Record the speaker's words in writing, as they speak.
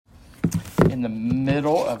in the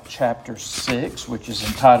middle of chapter 6, which is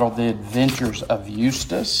entitled The Adventures of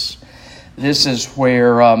Eustace. This is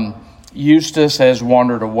where Eustace has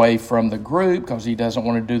wandered away from the group because he doesn't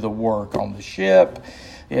want to do the work on the ship.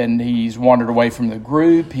 And he's wandered away from the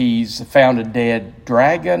group. He's found a dead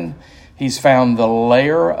dragon. He's found the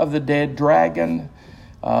lair of the dead dragon.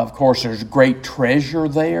 Of course, there's great treasure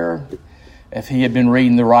there. If he had been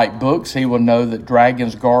reading the right books, he would know that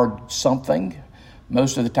dragons guard something.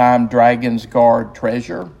 Most of the time, dragons guard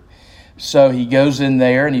treasure. So he goes in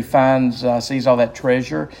there and he finds, sees all that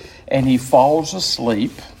treasure, and he falls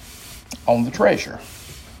asleep on the treasure.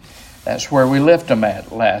 That's where we left him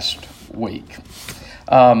at last week.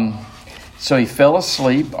 So he fell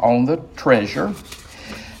asleep on the treasure,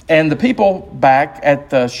 and the people back at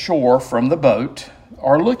the shore from the boat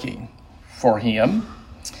are looking for him.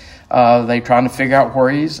 They're trying to figure out where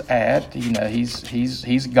he's at. You know,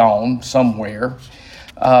 he's gone somewhere.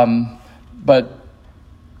 But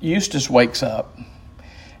Eustace wakes up.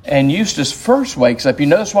 And Eustace first wakes up. You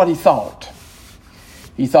notice what he thought.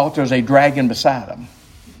 He thought there was a dragon beside him.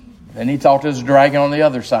 Then he thought there was a dragon on the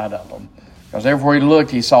other side of him. Because everywhere he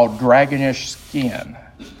looked, he saw dragonish skin.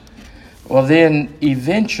 Well, then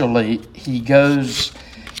eventually he goes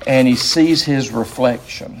and he sees his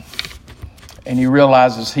reflection. And he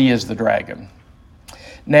realizes he is the dragon.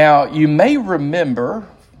 Now, you may remember,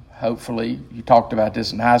 hopefully, you talked about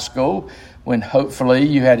this in high school, when hopefully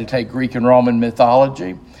you had to take Greek and Roman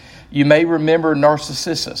mythology. You may remember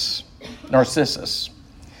Narcissus,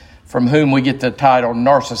 from whom we get the title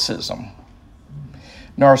Narcissism.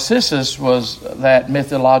 Narcissus was that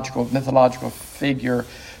mythological figure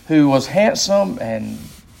who was handsome and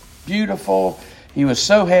beautiful. He was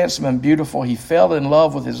so handsome and beautiful, he fell in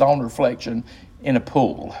love with his own reflection in a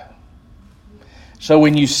pool. So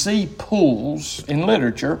when you see pools in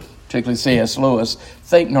literature, particularly C.S. Lewis,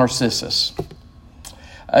 think Narcissus.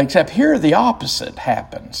 Except here the opposite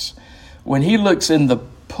happens. When he looks in the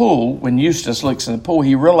pool, when Eustace looks in the pool,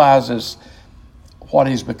 he realizes what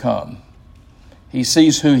he's become. He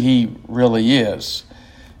sees who he really is.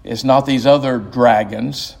 It's not these other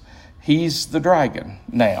dragons. He's the dragon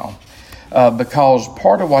now. Because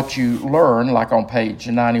part of what you learn, like on page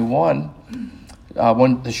 91,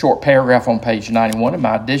 the short paragraph on page 91 in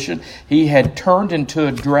my edition, he had turned into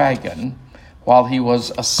a dragon while he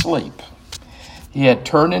was asleep. He had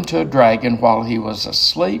turned into a dragon while he was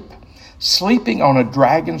asleep, sleeping on a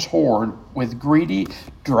dragon's hoard with greedy,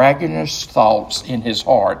 dragonish thoughts in his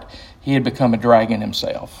heart. He had become a dragon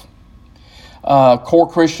himself. Core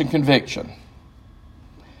Christian conviction.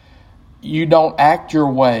 You don't act your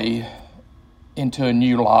way into a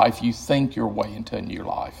new life. You think your way into a new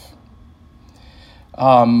life.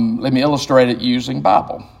 Let me illustrate it using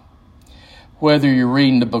Bible. Whether you're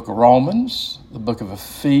reading the book of Romans, the book of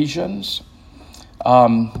Ephesians,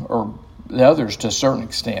 or the others to a certain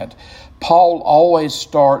extent, Paul always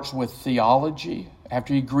starts with theology.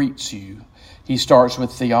 After he greets you, he starts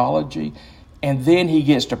with theology, and then he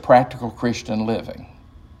gets to practical Christian living.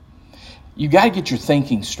 You got to get your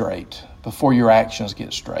thinking straight before your actions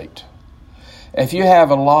get straight. If you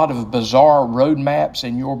have a lot of bizarre roadmaps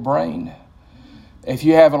in your brain, if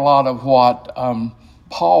you have a lot of what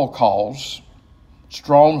Paul calls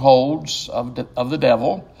strongholds of the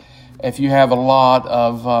devil, if you have a lot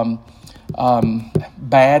of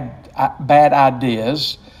bad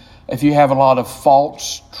ideas, if you have a lot of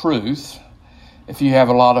false truth, if you have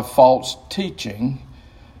a lot of false teaching,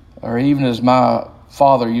 or even as my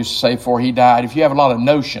father used to say before he died, if you have a lot of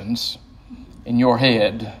notions in your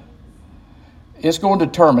head, it's going to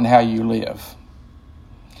determine how you live.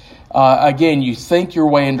 Again, you think your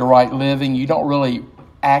way into right living. You don't really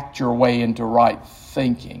act your way into right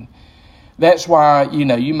thinking. That's why,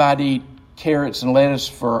 you might eat carrots and lettuce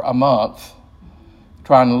for a month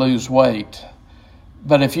trying to lose weight.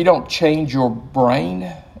 But if you don't change your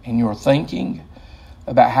brain and your thinking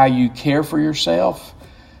about how you care for yourself,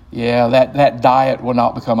 that diet will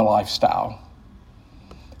not become a lifestyle.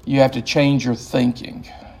 You have to change your thinking.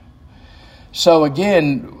 So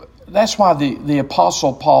again, that's why the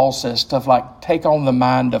Apostle Paul says stuff like, take on the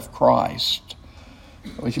mind of Christ,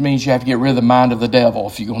 which means you have to get rid of the mind of the devil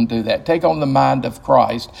if you're going to do that. Take on the mind of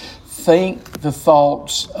Christ. Think the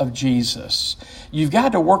thoughts of Jesus. You've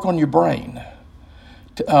got to work on your brain.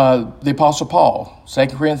 The Apostle Paul, 2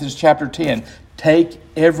 Corinthians chapter 10, take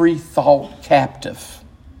every thought captive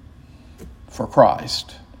for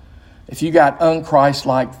Christ. If you got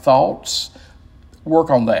un-Christ-like thoughts, work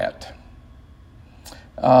on that.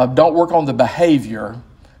 Don't work on the behavior,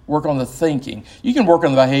 work on the thinking. You can work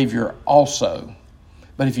on the behavior also,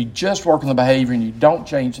 But if you just work on the behavior and you don't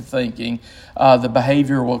change the thinking, the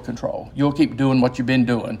behavior will control. You'll keep doing what you've been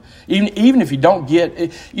doing. Even if you don't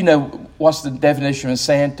get, what's the definition of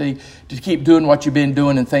insanity? To keep doing what you've been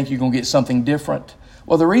doing and think you're going to get something different.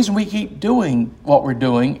 Well, the reason we keep doing what we're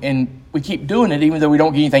doing, and we keep doing it even though we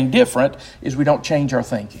don't get anything different, is we don't change our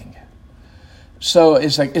thinking. So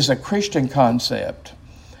it's a Christian concept.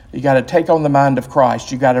 You got to take on the mind of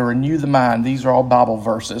Christ. You got to renew the mind. These are all Bible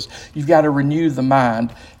verses. You've got to renew the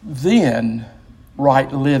mind. Then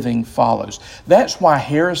right living follows. That's why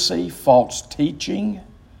heresy, false teaching,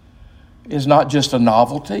 is not just a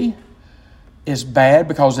novelty. It's bad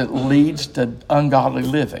because it leads to ungodly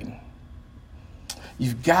living.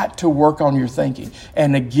 You've got to work on your thinking.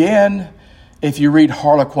 And again, if you read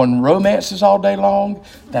Harlequin romances all day long,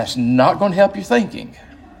 that's not going to help your thinking.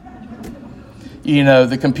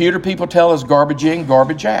 The computer people tell us garbage in,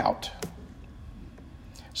 garbage out.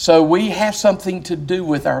 So we have something to do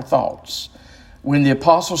with our thoughts. When the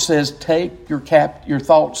apostle says, take your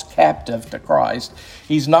thoughts captive to Christ,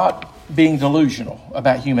 he's not being delusional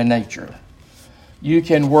about human nature. You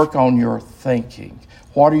can work on your thinking.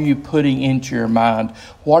 What are you putting into your mind?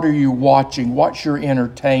 What are you watching? What's your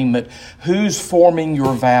entertainment? Who's forming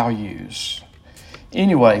your values?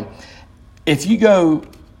 Anyway, if you go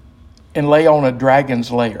and lay on a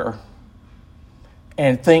dragon's lair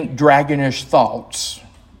and think dragonish thoughts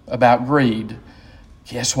about greed,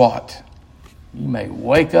 guess what? You may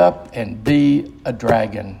wake up and be a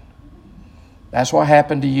dragon. That's what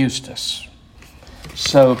happened to Eustace.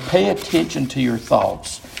 So pay attention to your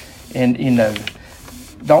thoughts. And,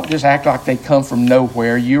 don't just act like they come from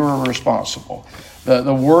nowhere. You are responsible.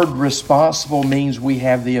 The word responsible means we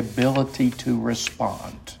have the ability to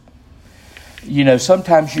respond.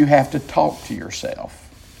 Sometimes you have to talk to yourself.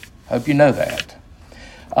 Hope you know that.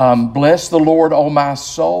 Bless the Lord, O my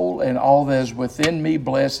soul, and all that is within me,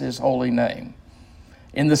 bless his holy name.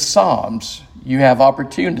 In the Psalms, you have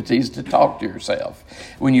opportunities to talk to yourself.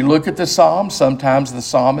 When you look at the Psalms, sometimes the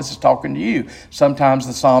psalmist is talking to you. Sometimes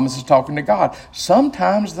the psalmist is talking to God.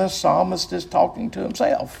 Sometimes the psalmist is talking to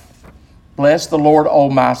himself. Bless the Lord, O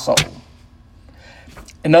my soul.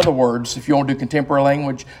 In other words, if you want to do contemporary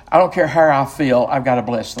language, I don't care how I feel, I've got to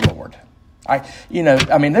bless the Lord.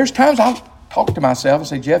 There's times I'll talk to myself and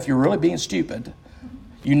say, Jeff, you're really being stupid.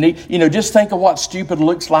 You need, just think of what stupid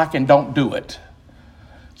looks like and don't do it.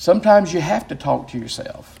 Sometimes you have to talk to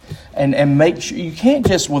yourself and make sure you can't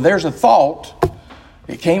just, there's a thought.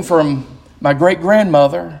 It came from my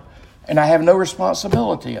great-grandmother and I have no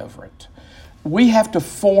responsibility over it. We have to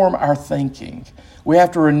form our thinking. We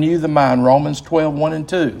have to renew the mind. Romans 12, 1 and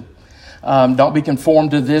 2. Don't be conformed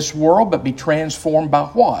to this world, but be transformed by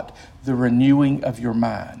what? The renewing of your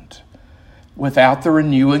mind. Without the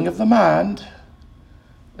renewing of the mind,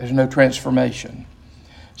 there's no transformation.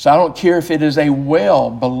 So I don't care if it is a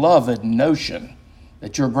well-beloved notion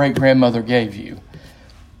that your great-grandmother gave you.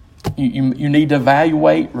 You need to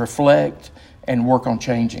evaluate, reflect, and work on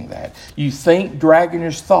changing that. You think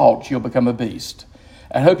dragonish thoughts, you'll become a beast.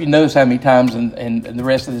 I hope you notice how many times in the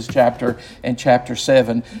rest of this chapter, in chapter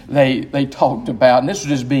 7, they talked about, and this was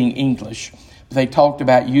just being English, they talked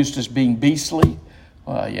about Eustace being beastly.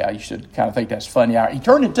 Well, yeah, you should kind of think that's funny. He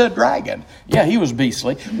turned into a dragon. Yeah, he was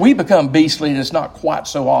beastly. We become beastly, and it's not quite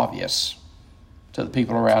so obvious to the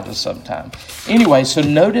people around us sometimes. Anyway, so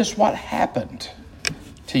notice what happened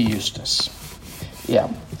to Eustace.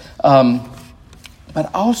 Yeah. But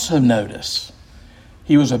also notice,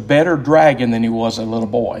 he was a better dragon than he was a little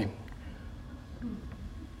boy.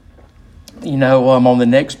 On the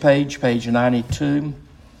next page, page 92,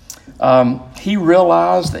 he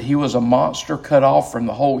realized that he was a monster cut off from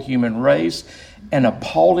the whole human race. An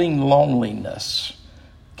appalling loneliness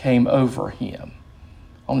came over him.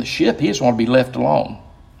 On the ship, he just wanted to be left alone.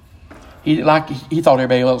 He thought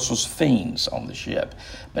everybody else was fiends on the ship.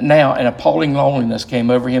 But now an appalling loneliness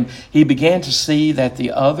came over him. He began to see that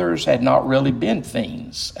the others had not really been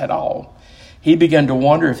fiends at all. He began to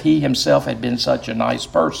wonder if he himself had been such a nice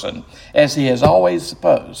person as he has always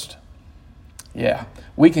supposed. Yeah,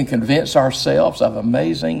 we can convince ourselves of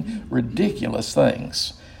amazing, ridiculous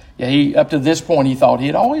things. Yeah, up to this point, he thought he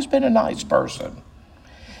had always been a nice person.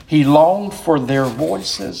 He longed for their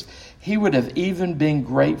voices. He would have even been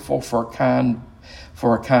grateful for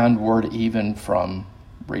a kind word, even from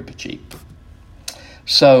Reepicheep.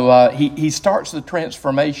 So he starts the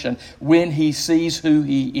transformation when he sees who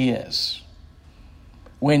he is,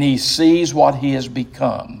 when he sees what he has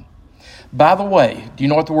become. By the way, do you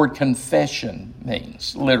know what the word confession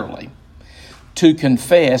means, literally? To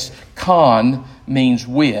confess, con means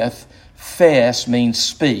with, fess means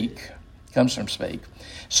speak, comes from speak.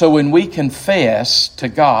 So when we confess to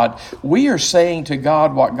God, we are saying to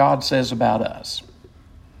God what God says about us.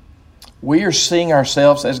 We are seeing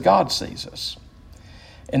ourselves as God sees us.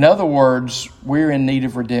 In other words, we're in need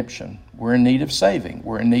of redemption. We're in need of saving.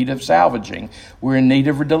 We're in need of salvaging. We're in need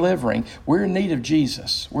of delivering. We're in need of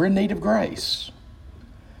Jesus. We're in need of grace.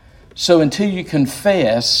 So until you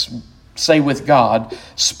confess, say with God,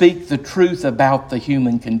 speak the truth about the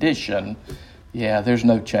human condition, there's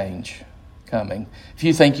no change coming. If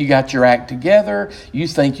you think you got your act together, you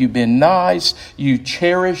think you've been nice, you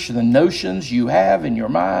cherish the notions you have in your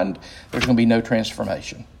mind, there's going to be no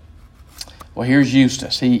transformation. Well, here's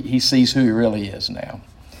Eustace. He sees who he really is now.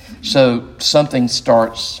 So something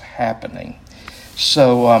starts happening.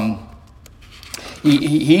 So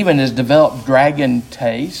he even has developed dragon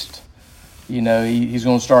taste. He's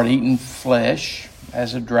going to start eating flesh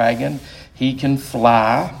as a dragon. He can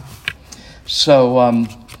fly. So,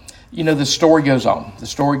 the story goes on. The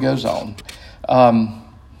story goes on.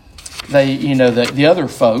 The other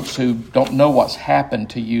folks who don't know what's happened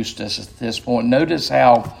to Eustace at this point, notice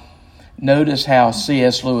how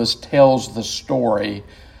C.S. Lewis tells the story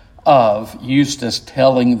of Eustace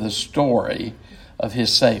telling the story of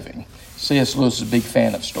his saving. C.S. Lewis is a big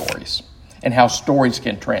fan of stories and how stories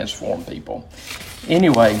can transform people.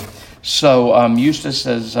 Anyway, so Eustace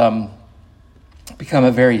has become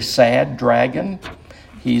a very sad dragon.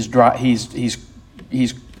 He's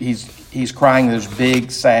crying those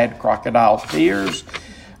big, sad crocodile tears.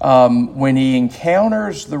 When he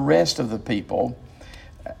encounters the rest of the people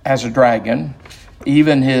as a dragon,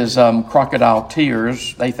 even his crocodile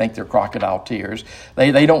tears, they think they're crocodile tears.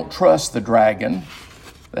 They don't trust the dragon.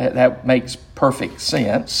 That makes perfect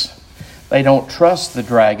sense. They don't trust the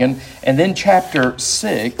dragon. And then chapter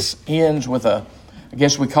 6 ends with I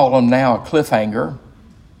guess we call them now a cliffhanger.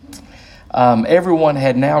 Everyone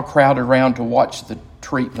had now crowded around to watch the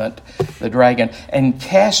treatment, the dragon. And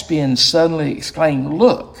Caspian suddenly exclaimed,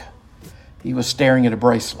 "Look!" He was staring at a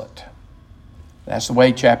bracelet. That's the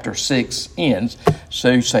way chapter 6 ends.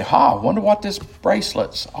 So you say, I wonder what this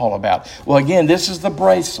bracelet's all about. Well, again, this is the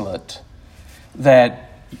bracelet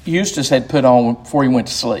that Eustace had put on before he went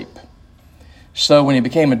to sleep. So when he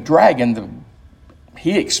became a dragon,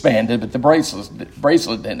 he expanded, but the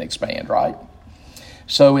bracelet didn't expand, right?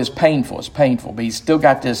 So it's painful, but he's still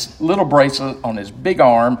got this little bracelet on his big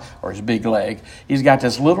arm or his big leg. He's got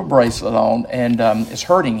this little bracelet on, and it's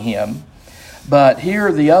hurting him. But here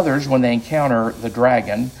are the others, when they encounter the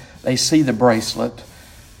dragon, they see the bracelet.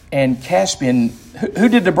 And Caspian, who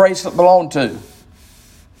did the bracelet belong to?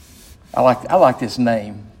 I like this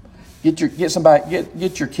name. Get your kids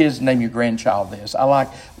to name your grandchild this. I like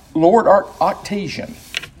Lord Octesian.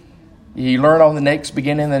 You learn on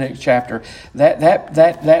beginning of the next chapter,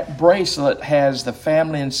 that bracelet has the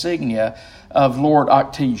family insignia of Lord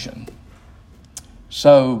Octesian.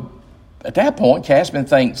 So at that point, Caspian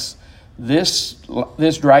thinks this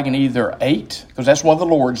dragon either ate, because that's one of the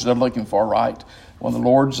lords they're looking for, right? One of the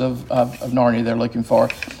lords of Narnia they're looking for.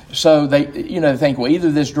 So they think, well, either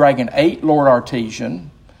this dragon ate Lord Artesian,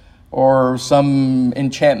 or some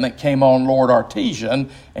enchantment came on Lord Artesian,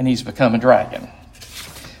 and he's become a dragon.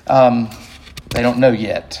 They don't know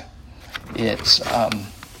yet. It's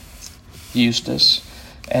Eustace,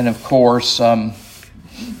 and of course,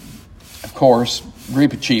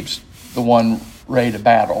 Reepicheep's the one ready to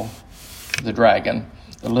battle the dragon.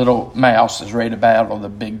 The little mouse is ready to battle the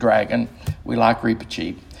big dragon. We like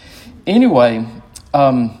Reepicheep. Anyway,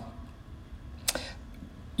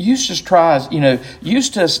 Eustace tries.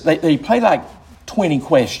 Eustace they play like 20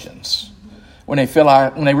 questions. When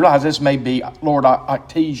they realize this may be Lord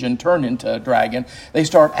Octesian turned into a dragon, they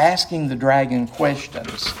start asking the dragon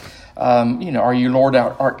questions. Are you Lord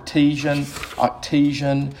Octesian?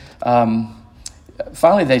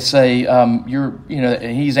 Finally, they say,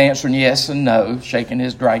 he's answering yes and no, shaking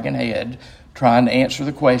his dragon head, trying to answer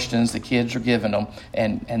the questions the kids are giving them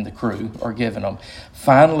and the crew are giving them.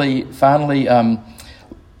 Finally,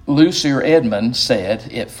 Lucy or Edmund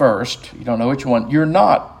said at first, you don't know which one, you're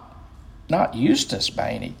not Eustace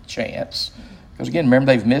by any chance. Because again,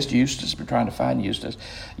 remember, they've missed Eustace. We're trying to find Eustace.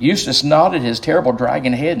 Eustace nodded his terrible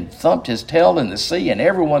dragon head and thumped his tail in the sea, and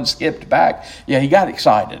everyone skipped back. Yeah, he got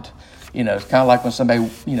excited. It's kind of like when somebody,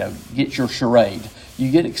 gets your charade.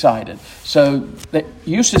 You get excited. So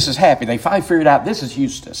Eustace is happy. They finally figured out this is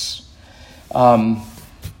Eustace.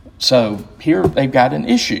 So here they've got an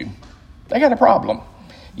issue. They got a problem.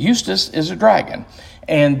 Eustace is a dragon,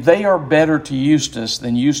 and they are better to Eustace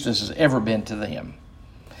than Eustace has ever been to them.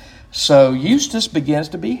 So Eustace begins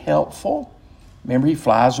to be helpful. Remember, he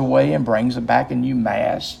flies away and brings back a new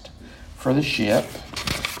mast for the ship.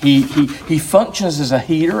 He functions as a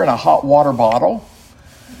heater and a hot water bottle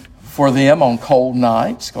for them on cold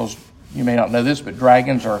nights, because you may not know this, but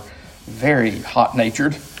dragons are very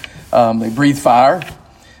hot-natured. They breathe fire.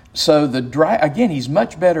 So again, he's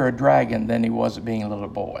much better a dragon than he was at being a little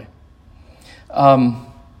boy. And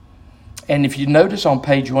if you notice on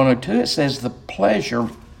page 102, it says the pleasure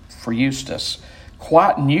for Eustace,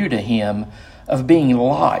 quite new to him, of being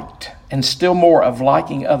liked, and still more of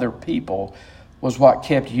liking other people, was what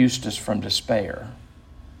kept Eustace from despair.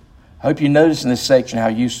 I hope you notice in this section how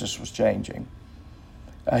Eustace was changing.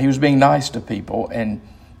 He was being nice to people, and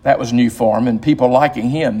that was new for him. And people liking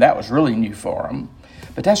him, that was really new for him.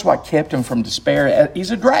 But that's what kept him from despair.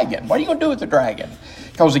 He's a dragon. What are you going to do with the dragon?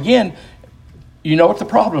 Because again, you know what the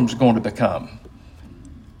problem's going to become.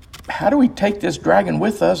 How do we take this dragon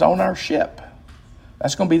with us on our ship?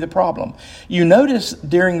 That's going to be the problem. You notice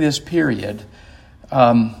during this period,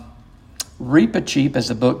 Reepicheep, as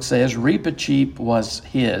the book says, Reepicheep was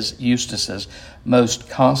Eustace's most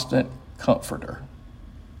constant comforter.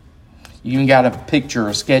 You even got a picture,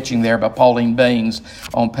 a sketching there by Pauline Baines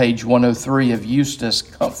on page 103 of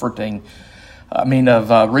Reepicheep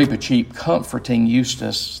comforting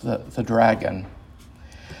Eustace, the dragon.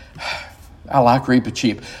 I like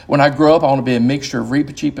Reepicheep. When I grow up, I want to be a mixture of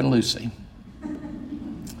Reepicheep and Lucy.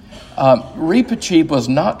 Reepicheep was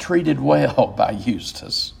not treated well by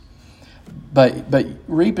Eustace. But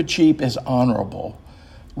Reepicheep is honorable.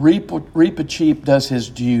 Reepicheep does his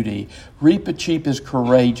duty. Reepicheep is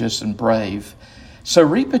courageous and brave. So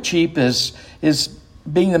Reepicheep is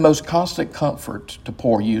being the most constant comfort to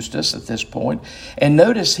poor Eustace at this point. And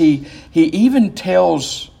notice he even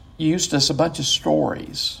tells Eustace a bunch of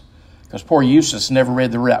stories, because poor Eustace never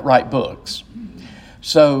read the right books.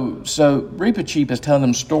 So Reepicheep is telling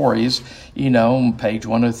them stories, on page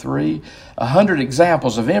 103, 100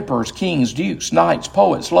 examples of emperors, kings, dukes, knights,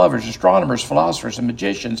 poets, lovers, astronomers, philosophers, and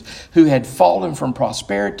magicians who had fallen from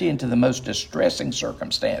prosperity into the most distressing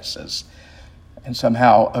circumstances and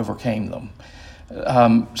somehow overcame them.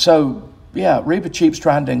 Reepicheep's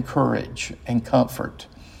trying to encourage and comfort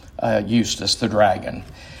Eustace, the dragon.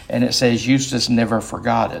 And it says Eustace never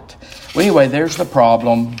forgot it. Well, anyway, there's the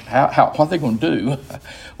problem. What are they going to do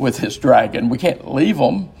with this dragon? We can't leave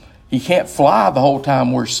him. He can't fly the whole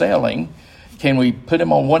time we're sailing. Can we put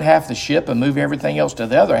him on one half of the ship and move everything else to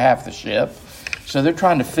the other half of the ship? So they're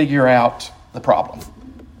trying to figure out the problem.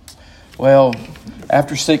 Well,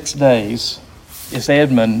 after 6 days, it's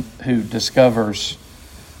Edmund who discovers,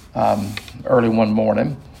 early one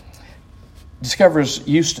morning, discovers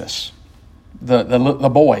Eustace, the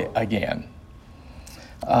boy again.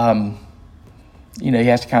 He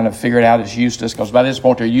has to kind of figure it out as Eustace, because by this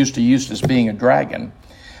point they're used to Eustace being a dragon.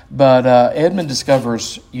 But Edmund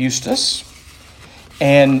discovers Eustace,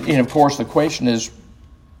 and of course the question is,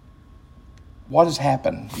 what has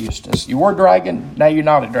happened, Eustace? You were a dragon, now you're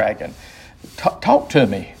not a dragon. Talk to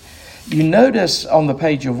me. You notice on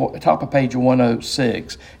the top of page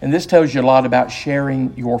 106, and this tells you a lot about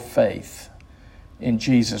sharing your faith in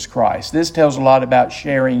Jesus Christ. This tells a lot about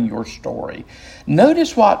sharing your story.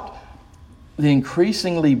 Notice what the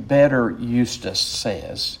increasingly better Eustace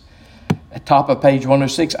says. At top of page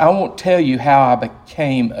 106, I won't tell you how I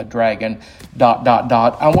became a dragon, ...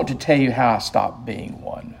 I want to tell you how I stopped being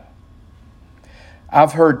one.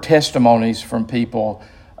 I've heard testimonies from people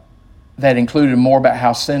that included more about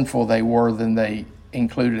how sinful they were than they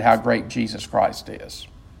included how great Jesus Christ is.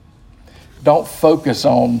 Don't focus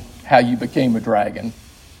on how you became a dragon.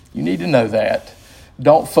 You need to know that.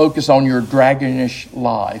 Don't focus on your dragonish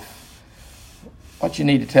life. What you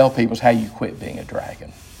need to tell people is how you quit being a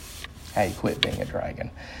dragon. How you quit being a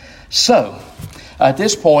dragon. So, at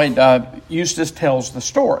this point, Eustace tells the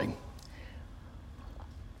story.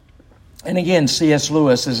 And again, C.S.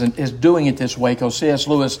 Lewis is doing it this way because C.S.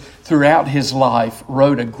 Lewis, throughout his life,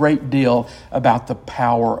 wrote a great deal about the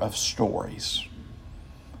power of stories.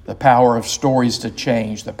 The power of stories to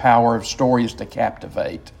change, the power of stories to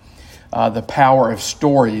captivate, the power of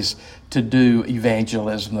stories to do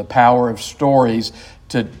evangelism, the power of stories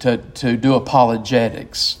to do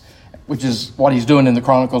apologetics, which is what he's doing in the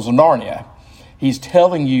Chronicles of Narnia. He's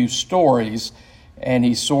telling you stories, and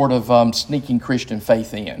he's sort of sneaking Christian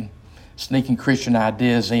faith in, sneaking Christian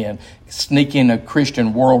ideas in, sneaking a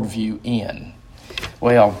Christian worldview in.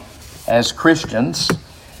 Well, as Christians,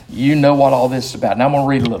 you know what all this is about. And I'm going to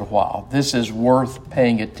read a little while. This is worth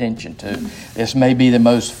paying attention to. This may be the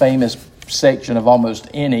most famous section of almost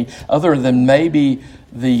any, other than maybe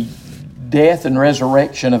the death and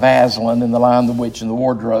resurrection of Aslan in The Lion, the Witch, and the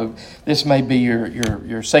Wardrobe. This may be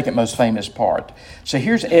your second most famous part. So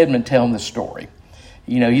here's Edmund telling the story.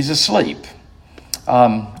 He's asleep.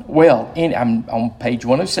 I'm on page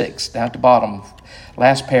 106, down at the bottom,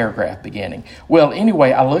 last paragraph beginning. Well,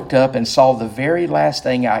 anyway, I looked up and saw the very last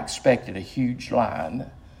thing I expected, a huge line.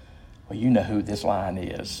 Well, you know who this line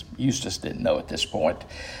is. Eustace didn't know at this point.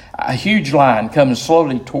 A huge line coming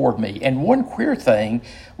slowly toward me. And one queer thing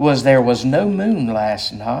was there was no moon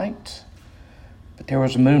last night, but there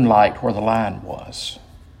was moonlight where the line was.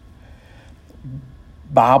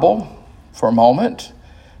 Bible, for a moment,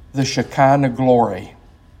 the Shekinah glory.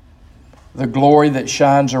 The glory that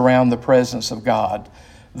shines around the presence of God.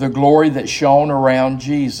 The glory that shone around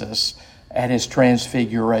Jesus at his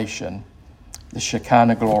transfiguration. The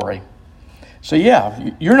Shekinah glory. So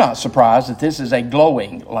yeah, you're not surprised that this is a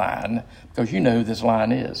glowing line, because you know who this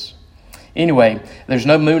line is. Anyway, there's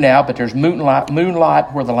no moon out, but there's moonlight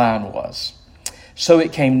where the line was. So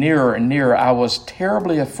it came nearer and nearer. I was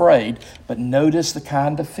terribly afraid, but notice the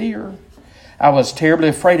kind of fear. I was terribly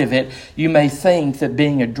afraid of it. You may think that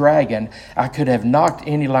being a dragon, I could have knocked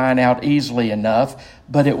any line out easily enough,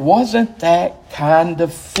 but it wasn't that kind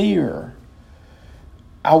of fear.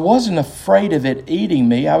 I wasn't afraid of it eating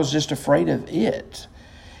me. I was just afraid of it.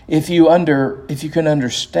 If you can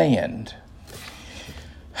understand.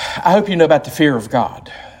 I hope you know about the fear of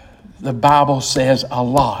God. The Bible says a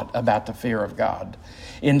lot about the fear of God.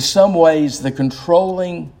 In some ways, the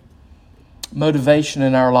controlling motivation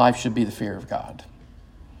in our life should be the fear of God.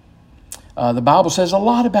 The Bible says a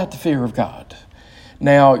lot about the fear of God.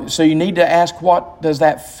 Now, so you need to ask, what does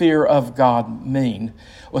that fear of God mean?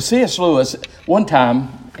 Well, C.S. Lewis, one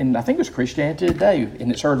time, and I think it was Christianity Today in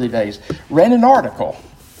its early days, ran an article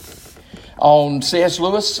on C.S.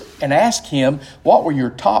 Lewis and asked him, what were your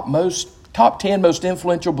top 10 most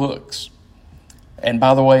influential books? And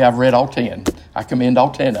by the way, I've read all 10. I commend all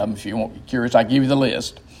 10 of them. If you want to be curious, I'll give you the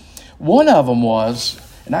list. One of them was,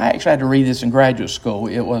 and I actually had to read this in graduate school.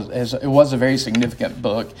 It was a very significant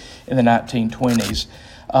book in the 1920s.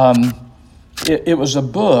 It was a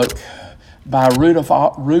book by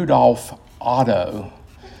Rudolf Otto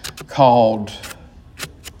called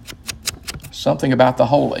something about the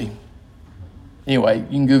holy. Anyway,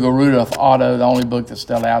 you can Google Rudolf Otto, the only book that's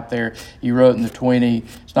still out there. He wrote in the 20s.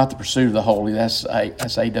 It's not The Pursuit of the Holy. That's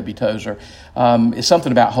A.W. Tozer. It's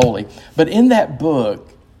something about holy. But in that book,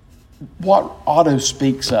 what Otto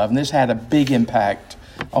speaks of, and this had a big impact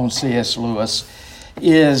on C.S. Lewis,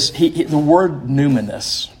 is the word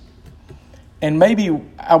numinous. And maybe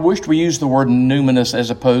I wished we used the word numinous as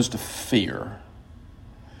opposed to fear.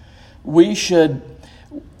 We should,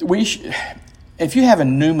 if you have a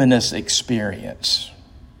numinous experience,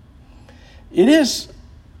 it is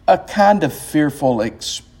a kind of fearful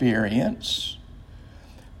experience.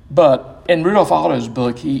 But in Rudolf Otto's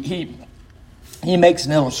book, he makes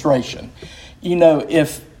an illustration. You know,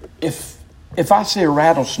 if I see a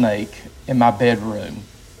rattlesnake in my bedroom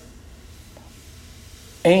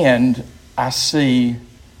and I see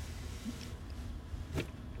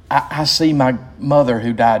my mother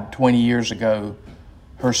who died 20 years ago,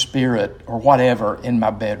 her spirit or whatever in my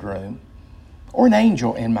bedroom, or an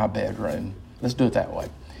angel in my bedroom. Let's do it that way.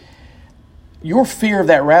 Your fear of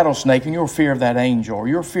that rattlesnake and your fear of that angel, or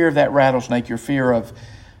your fear of that rattlesnake, your fear of...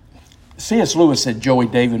 C.S. Lewis said Joey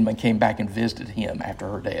Davidman came back and visited him after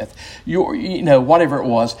her death. Whatever it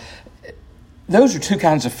was. Those are two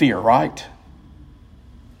kinds of fear, right?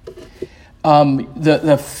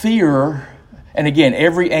 The fear, and again,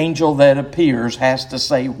 every angel that appears has to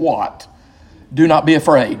say what? Do not be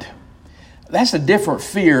afraid. That's a different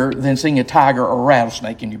fear than seeing a tiger or a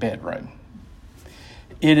rattlesnake in your bedroom.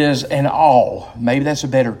 It is an awe. Maybe that's a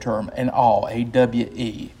better term. An awe.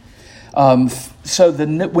 A-W-E. So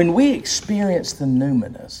when we experience the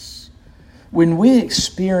numinous, when we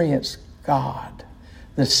experience God,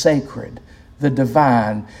 the sacred, the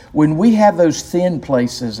divine, when we have those thin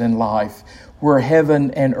places in life where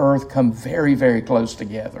heaven and earth come very, very close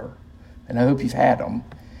together, and I hope you've had them,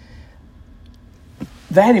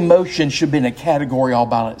 that emotion should be in a category all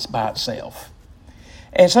by itself.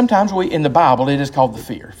 And sometimes in the Bible, it is called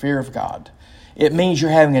the fear of God. It means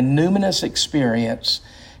you're having a numinous experience.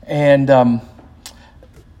 And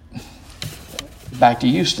back to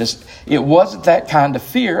Eustace, it wasn't that kind of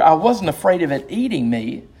fear. I wasn't afraid of it eating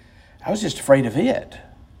me. I was just afraid of it.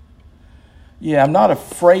 Yeah, I'm not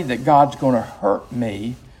afraid that God's going to hurt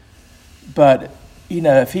me. But,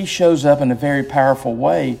 if he shows up in a very powerful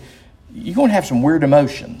way, you're going to have some weird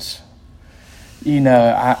emotions.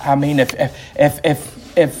 If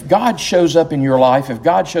God shows up in your life, if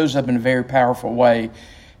God shows up in a very powerful way,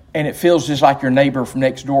 and it feels just like your neighbor from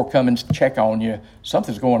next door coming to check on you,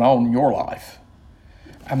 something's going on in your life.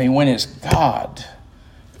 When it's God,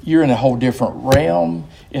 You're in a whole different realm.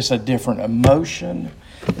 It's a different emotion.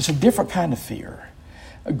 It's a different kind of fear.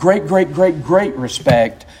 A great, great, great, great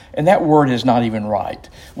respect, and that word is not even right.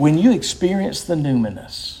 When you experience the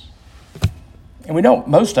numinous, and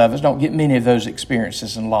most of us don't get many of those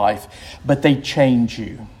experiences in life, but they change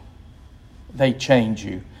you. They change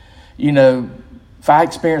you. You know, if I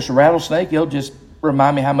experience a rattlesnake, it'll just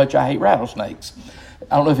remind me how much I hate rattlesnakes.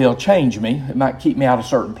 I don't know if it'll change me. It might keep me out of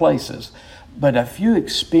certain places. But if you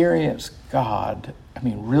experience God,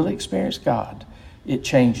 really experience God, it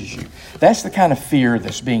changes you. That's the kind of fear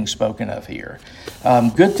that's being spoken of here.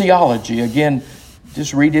 Good theology, again,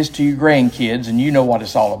 just read this to your grandkids and you know what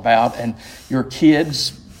it's all about. And your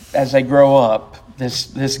kids, as they grow up,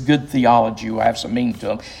 this good theology will have some meaning to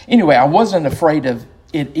them. Anyway, I wasn't afraid of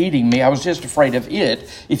it eating me. I was just afraid of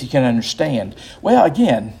it, if you can understand. Well,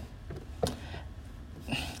 again,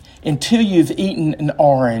 until you've eaten an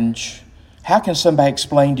orange, how can somebody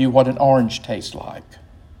explain to you what an orange tastes like?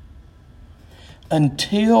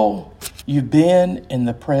 Until you've been in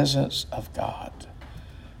the presence of God,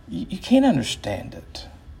 you can't understand it.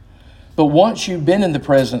 But once you've been in the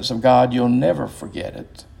presence of God, you'll never forget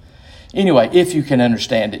it. Anyway, if you can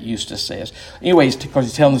understand it, Eustace says. Anyways, because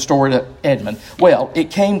he's telling the story to Edmund. Well,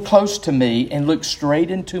 it came close to me and looked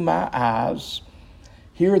straight into my eyes.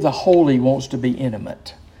 Here the holy wants to be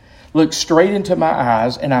intimate. Looked straight into my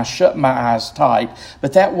eyes, and I shut my eyes tight.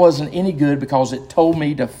 But that wasn't any good because it told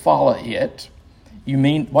me to follow it. You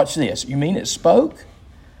mean, watch this, you mean it spoke?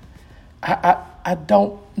 I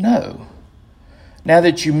don't know. Now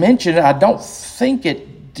that you mention it, I don't think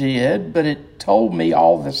it did, but it told me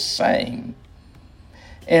all the same.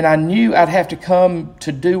 And I knew I'd have to come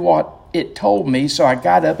to do what it told me, so I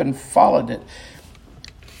got up and followed it.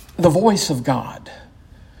 The voice of God.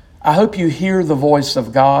 I hope you hear the voice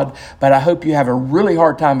of God, but I hope you have a really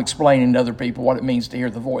hard time explaining to other people what it means to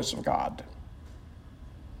hear the voice of God.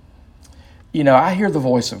 You know, I hear the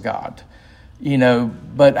voice of God,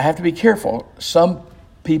 but I have to be careful. Some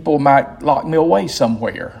people might lock me away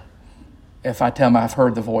somewhere if I tell them I've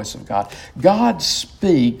heard the voice of God. God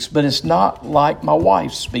speaks, but it's not like my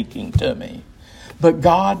wife speaking to me. But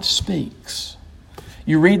God speaks.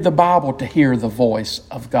 You read the Bible to hear the voice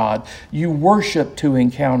of God. You worship to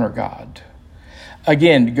encounter God.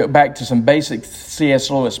 Again, to go back to some basic C.S.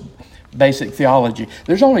 Lewis, basic theology.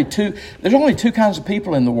 There's only two kinds of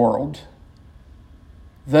people in the world.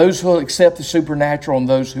 Those who will accept the supernatural and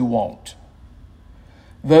those who won't.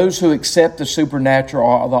 Those who accept the supernatural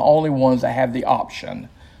are the only ones that have the option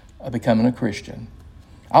of becoming a Christian.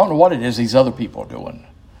 I don't know what it is these other people are doing.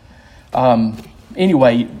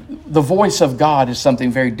 Anyway, the voice of God is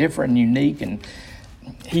something very different and unique, and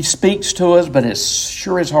He speaks to us, but it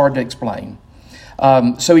sure is hard to explain.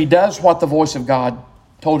 So He does what the voice of God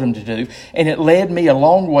told Him to do, and it led me a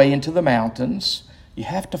long way into the mountains. You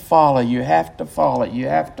have to follow, you have to follow, you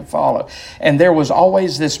have to follow. And there was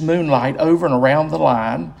always this moonlight over and around the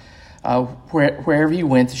line, wherever you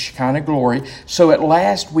went, the Shekinah glory. So at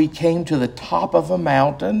last we came to the top of a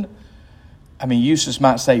mountain. Eustace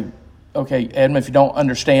might say, okay, Edmund, if you don't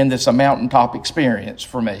understand this, a mountaintop experience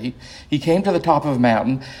for me. He came to the top of a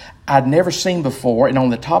mountain I'd never seen before, and on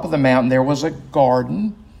the top of the mountain there was a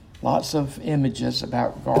garden. Lots of images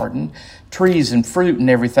about garden, trees and fruit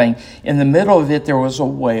and everything. In the middle of it, there was a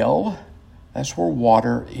well. That's where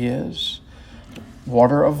water is.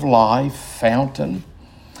 Water of life, fountain.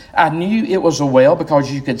 I knew it was a well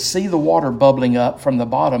because you could see the water bubbling up from the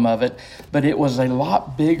bottom of it, but it was a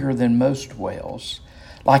lot bigger than most wells.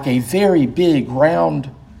 Like a very big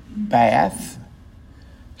round bath.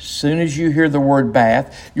 As soon as you hear the word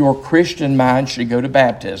bath, your Christian mind should go to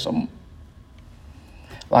baptism.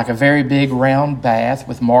 Like a very big round bath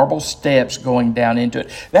with marble steps going down into it.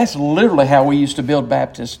 That's literally how we used to build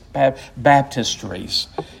baptistries.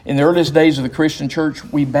 In the earliest days of the Christian church,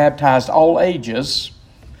 we baptized all ages,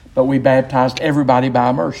 but we baptized everybody by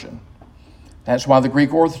immersion. That's why the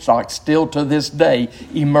Greek Orthodox still to this day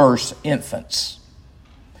immerse infants.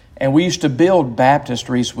 And we used to build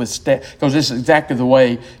baptistries with steps, because this is exactly the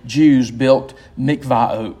way Jews built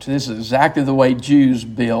mikvaot. This is exactly the way Jews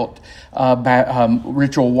built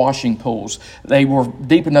ritual washing pools. They were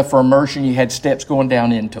deep enough for immersion. You had steps going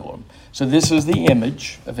down into them. So this is the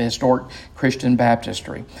image of a historic Christian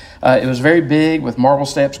baptistry. It was very big with marble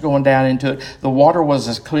steps going down into it. The water was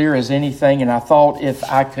as clear as anything, and I thought if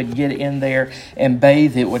I could get in there and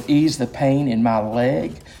bathe, it would ease the pain in my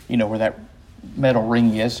leg, where that metal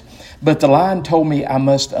ring is. But the line told me I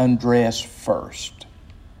must undress first.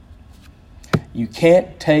 You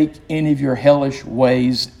can't take any of your hellish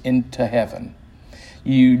ways into heaven.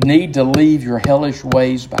 You need to leave your hellish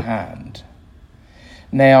ways behind.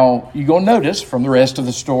 Now, you're going to notice from the rest of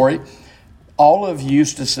the story, all of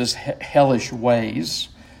Eustace's hellish ways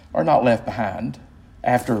are not left behind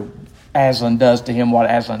after Aslan does to him what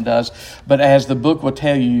Aslan does. But as the book will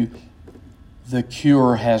tell you, the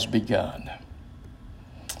cure has begun.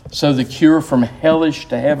 So the cure from hellish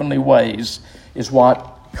to heavenly ways is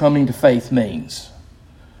what coming to faith means.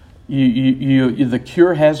 The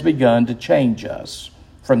cure has begun to change us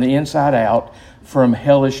from the inside out, from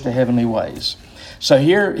hellish to heavenly ways. So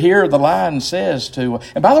here the line says to,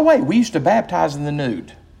 and by the way, we used to baptize in the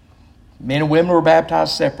nude. Men and women were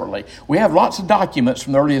baptized separately. We have lots of documents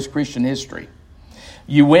from the earliest Christian history.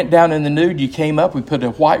 You went down in the nude, you came up, we put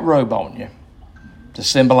a white robe on you to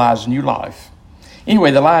symbolize new life.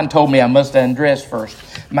 Anyway, the line told me I must undress first.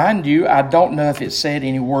 Mind you, I don't know if it said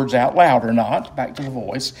any words out loud or not. Back to the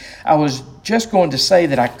voice. I was just going to say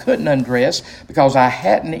that I couldn't undress because I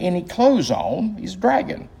hadn't any clothes on. He's a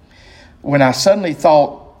dragon. When I suddenly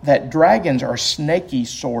thought that dragons are snaky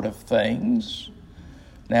sort of things.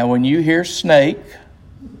 Now, when you hear snake,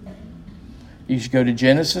 you should go to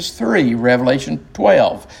Genesis 3, Revelation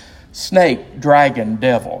 12. Snake, dragon,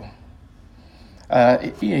 devil.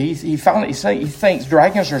 He thinks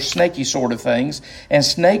dragons are snaky sort of things, and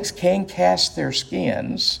snakes can cast their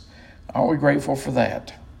skins. Aren't we grateful for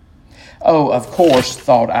that? Oh, of course,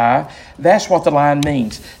 thought I. That's what the line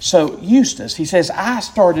means. So Eustace, he says, I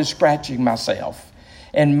started scratching myself,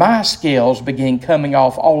 and my scales began coming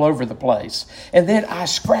off all over the place. And then I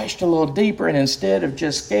scratched a little deeper, and instead of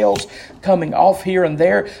just scales coming off here and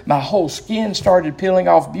there, my whole skin started peeling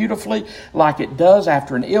off beautifully like it does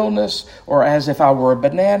after an illness, or as if I were a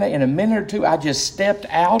banana. In a minute or two, I just stepped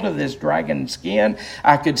out of this dragon skin.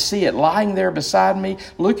 I could see it lying there beside me,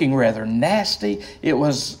 looking rather nasty. It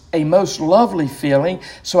was a most lovely feeling,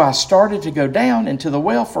 so I started to go down into the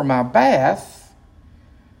well for my bath.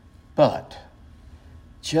 But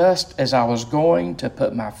just as I was going to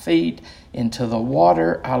put my feet into the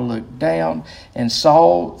water, I looked down and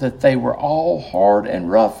saw that they were all hard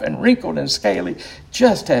and rough and wrinkled and scaly,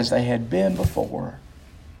 just as they had been before.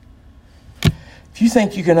 If you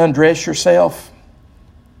think you can undress yourself,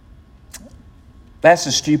 that's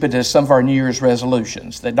as stupid as some of our New Year's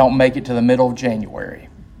resolutions that don't make it to the middle of January.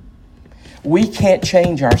 We can't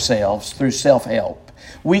change ourselves through self-help.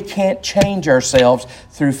 We can't change ourselves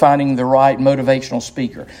through finding the right motivational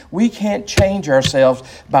speaker. We can't change ourselves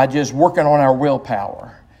by just working on our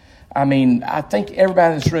willpower. I mean, I think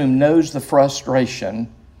everybody in this room knows the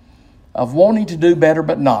frustration of wanting to do better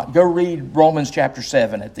but not. Go read Romans chapter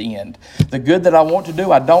 7 at the end. The good that I want to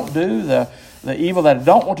do, I don't do. The evil that I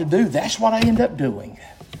don't want to do, that's what I end up doing.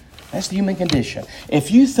 That's the human condition.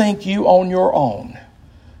 If you think you on your own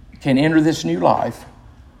can enter this new life,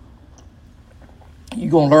 you're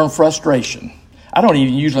going to learn frustration. I don't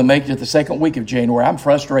even usually make it to the second week of January. I'm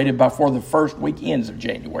frustrated before the first weekends of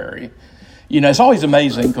January. You know, it's always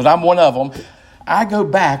amazing because I'm one of them. I go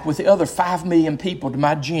back with the other 5 million people to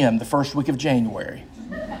my gym the first week of January.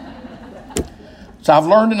 So I've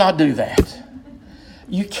learned to not do that.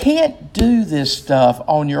 You can't do this stuff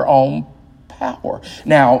on your own power.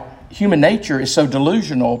 Now, human nature is so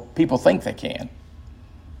delusional, people think they can.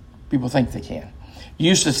 People think they can.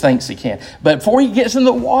 Eustace thinks he can. But before he gets in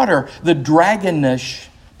the water, the dragonish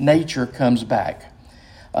nature comes back.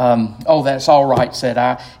 Oh, that's all right, said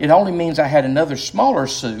I. It only means I had another smaller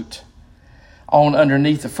suit on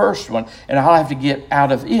underneath the first one, and I'll have to get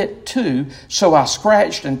out of it too. So I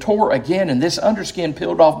scratched and tore again, and this underskin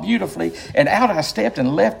peeled off beautifully, and out I stepped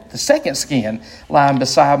and left the second skin lying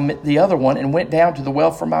beside the other one and went down to the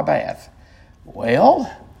well for my bath.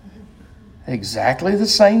 Well, exactly the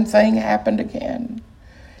same thing happened again.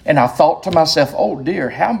 And I thought to myself, oh dear,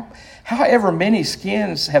 however many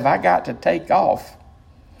skins have I got to take off?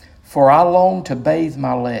 For I longed to bathe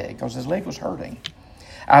my leg, because his leg was hurting.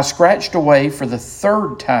 I scratched away for the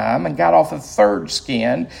third time and got off a third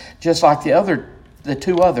skin, just like the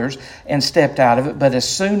two others, and stepped out of it. But as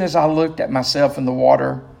soon as I looked at myself in the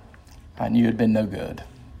water, I knew it had been no good.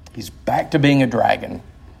 He's back to being a dragon.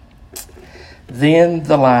 Then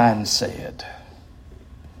the line said,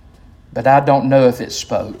 but I don't know if it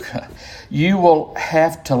spoke, you will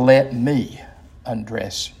have to let me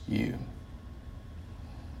undress you.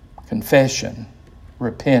 Confession,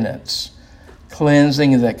 repentance,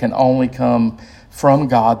 cleansing that can only come from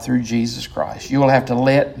God through Jesus Christ. You will have to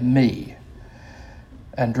let me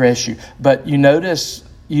undress you. But you notice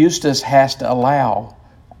Eustace has to allow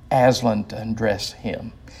Aslan to undress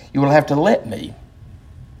him. You will have to let me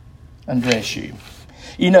undress you.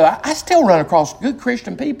 You know, I still run across good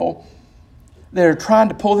Christian people that are trying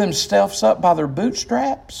to pull themselves up by their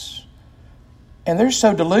bootstraps. And they're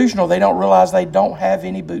so delusional they don't realize they don't have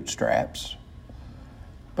any bootstraps,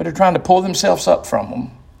 but are trying to pull themselves up from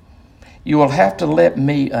them. You will have to let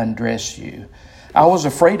me undress you. I was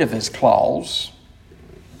afraid of his claws.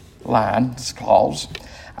 His claws.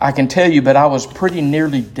 I can tell you, but I was pretty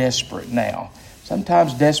nearly desperate now.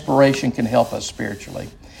 Sometimes desperation can help us spiritually.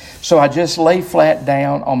 So I just lay flat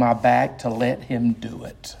down on my back to let him do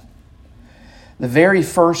it. The very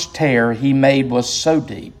first tear he made was so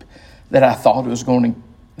deep that I thought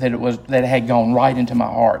it had gone right into my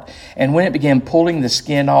heart. And when it began pulling the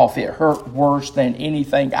skin off, it hurt worse than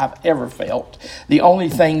anything I've ever felt. The only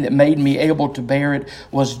thing that made me able to bear it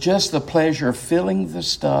was just the pleasure of feeling the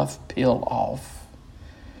stuff peel off.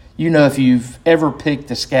 You know, if you've ever picked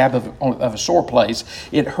the scab of a sore place,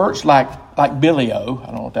 it hurts like bilio. I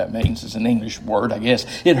don't know what that means. It's an English word, I guess.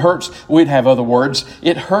 It hurts. We'd have other words.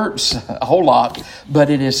 It hurts a whole lot, but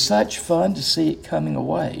it is such fun to see it coming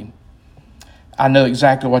away. I know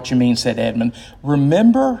exactly what you mean, said Edmund.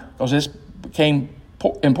 Remember, because this became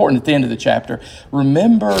important at the end of the chapter,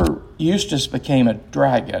 remember Eustace became a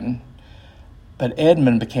dragon, but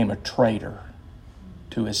Edmund became a traitor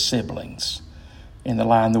to his siblings in The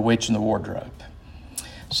Lion, the Witch, and the Wardrobe.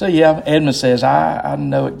 So yeah, Edmund says, I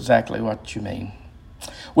know exactly what you mean.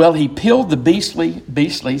 Well, he peeled the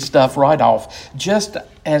beastly stuff right off, just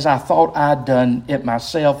as I thought I'd done it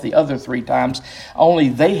myself the other 3 times, only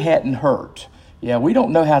they hadn't hurt. Yeah, we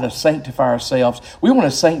don't know how to sanctify ourselves. We want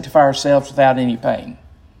to sanctify ourselves without any pain,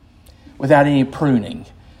 without any pruning,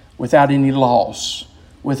 without any loss,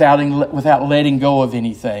 without letting go of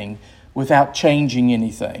anything, without changing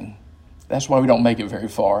anything. That's why we don't make it very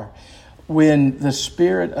far. When the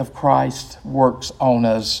Spirit of Christ works on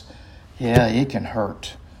us, yeah, it can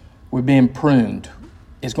hurt. We're being pruned.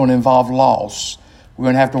 It's going to involve loss. We're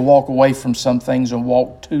going to have to walk away from some things and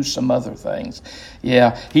walk to some other things.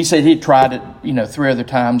 Yeah, he said he tried it, 3 other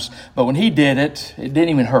times, but when he did it, it didn't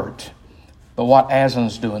even hurt. But what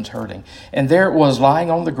Aslan's doing is hurting. And there it was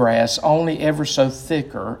lying on the grass, only ever so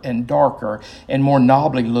thicker and darker and more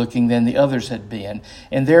knobbly looking than the others had been.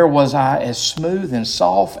 And there was I, as smooth and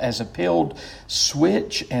soft as a peeled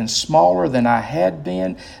switch and smaller than I had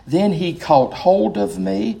been. Then he caught hold of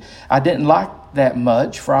me. I didn't like that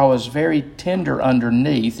much, for I was very tender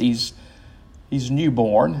underneath. He's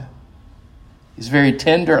newborn. He's very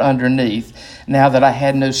tender underneath now that I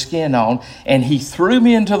had no skin on. And he threw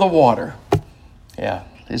me into the water. Yeah,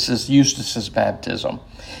 this is Eustace's baptism.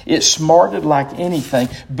 It smarted like anything.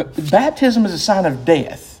 But baptism is a sign of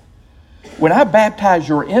death. When I baptize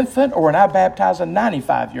your infant or when I baptize a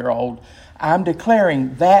 95-year-old, I'm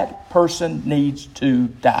declaring that person needs to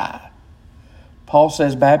die. Paul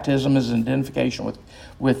says baptism is an identification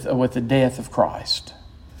with the death of Christ.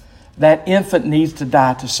 That infant needs to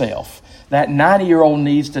die to self. That 90-year-old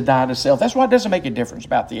needs to die to self. That's why it doesn't make a difference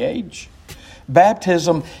about the age.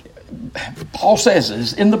 Baptism, Paul says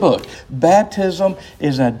this in the book, baptism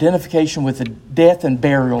is an identification with the death and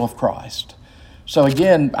burial of Christ. So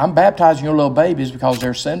again, I'm baptizing your little babies because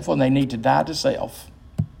they're sinful and they need to die to self.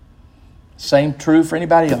 Same true for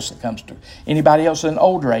anybody else that comes to anybody else in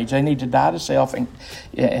older age. They need to die to self and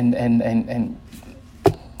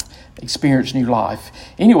experience new life.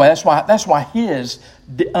 Anyway, that's why his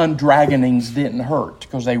undragonings didn't hurt,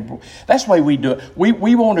 because that's the way we do it.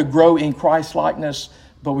 We want to grow in Christ likeness,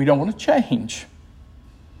 but we don't want to change.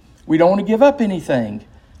 We don't want to give up anything.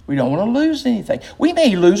 We don't want to lose anything. We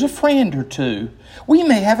may lose a friend or two. We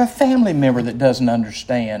may have a family member that doesn't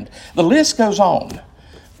understand. The list goes on.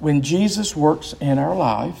 When Jesus works in our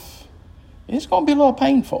life, it's going to be a little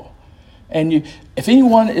painful. And if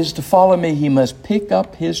anyone is to follow me, he must pick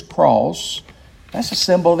up his cross. That's a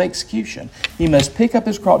symbol of execution. He must pick up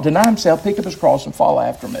his cross, deny himself, pick up his cross, and follow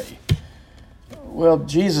after me. Well,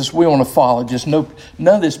 Jesus, we want to follow. Just none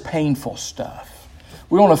of this painful stuff.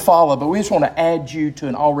 We want to follow, but we just want to add you to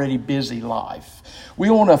an already busy life. We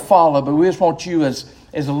want to follow, but we just want you as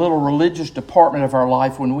a little religious department of our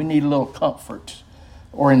life when we need a little comfort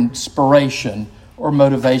or inspiration or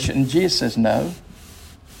motivation. And Jesus says, no.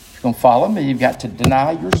 If you're going to follow me, you've got to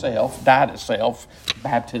deny yourself, die to self,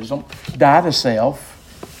 baptism, die to self,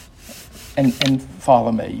 and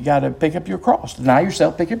follow me. You got to pick up your cross. Deny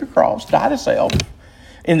yourself, pick up your cross, die to self.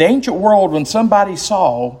 In the ancient world, when somebody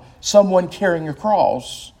saw someone carrying a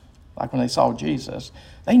cross, like when they saw Jesus,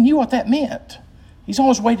 they knew what that meant. He's on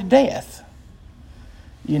his way to death.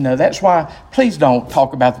 That's why, please don't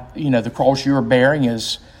talk about, the cross you're bearing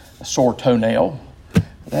as a sore toenail.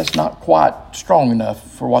 That's not quite strong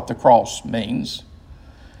enough for what the cross means.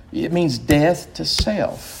 It means death to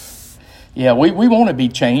self. Yeah, we want to be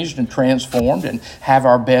changed and transformed and have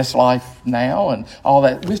our best life now and all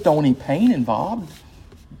that. We just don't want any pain involved.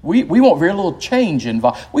 We want very little change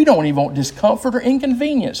involved. We don't even want discomfort or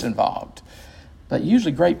inconvenience involved, but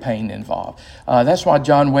usually great pain involved. That's why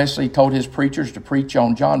John Wesley told his preachers to preach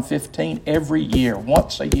on John 15 every year,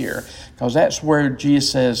 once a year, because that's where Jesus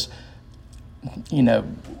says,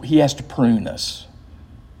 he has to prune us.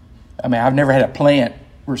 I mean, I've never had a plant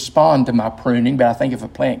respond to my pruning, but I think if a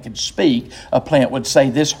plant could speak, a plant would say,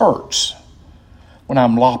 this hurts when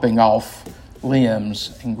I'm lopping off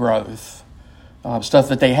limbs and growth. Stuff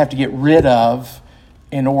that they have to get rid of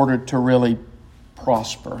in order to really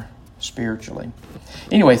prosper spiritually.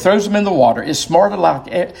 Anyway, throws them in the water. It smarted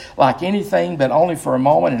like anything, but only for a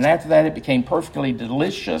moment. And after that, it became perfectly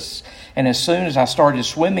delicious. And as soon as I started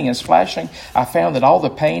swimming and splashing, I found that all the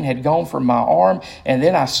pain had gone from my arm. And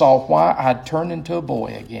then I saw why I'd turned into a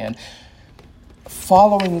boy again.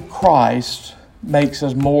 Following Christ makes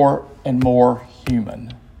us more and more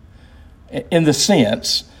human. In the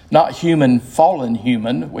sense, not human, fallen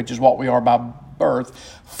human, which is what we are by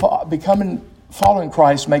birth. Following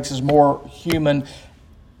Christ makes us more human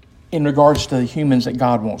in regards to the humans that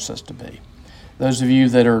God wants us to be. Those of you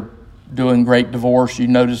that are doing Great Divorce, you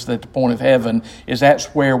notice that the point of heaven is that's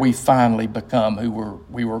where we finally become who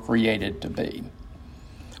we were created to be.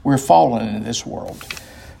 We're fallen in this world.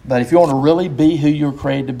 But if you want to really be who you're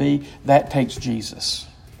created to be, that takes Jesus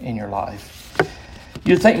in your life.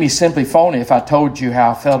 You'd think me simply phony if I told you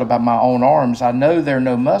how I felt about my own arms. I know they're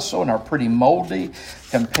no muscle and are pretty moldy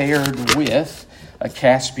compared with a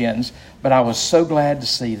Caspian's, but I was so glad to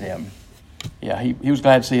see them. Yeah, he was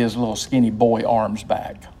glad to see his little skinny boy arms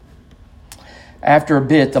back. After a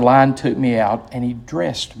bit, the lion took me out and he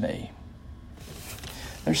dressed me.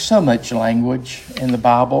 There's so much language in the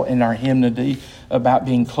Bible, in our hymnody, about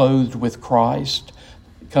being clothed with Christ.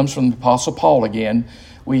 It comes from the Apostle Paul again.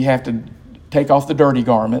 We have to take off the dirty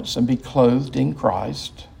garments and be clothed in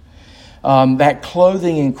Christ. That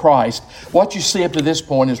clothing in Christ, what you see up to this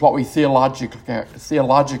point is what we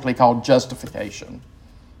theologically call justification,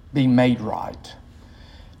 being made right.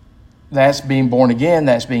 That's being born again,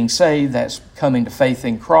 that's being saved, that's coming to faith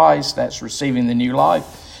in Christ, that's receiving the new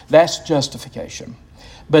life. That's justification.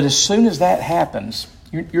 But as soon as that happens,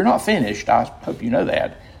 you're not finished. I hope you know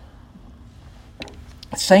that.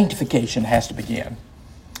 Sanctification has to begin.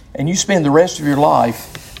 And you spend the rest of your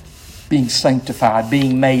life being sanctified,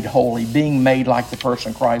 being made holy, being made like the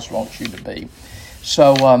person Christ wants you to be.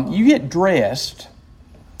 So you get dressed,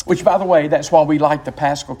 which, by the way, that's why we light the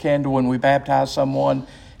Paschal candle when we baptize someone,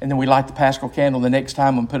 and then we light the Paschal candle the next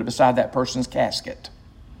time and put it beside that person's casket.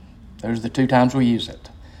 Those are the 2 times we use it.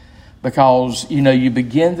 Because, you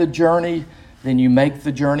begin the journey, then you make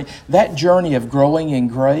the journey. That journey of growing in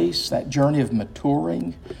grace, that journey of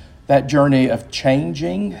maturing, that journey of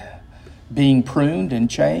changing, being pruned and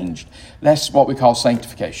changed, that's what we call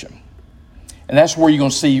sanctification. And that's where you're going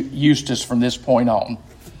to see Eustace from this point on.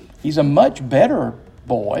 He's a much better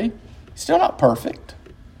boy. Still not perfect,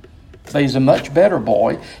 but he's a much better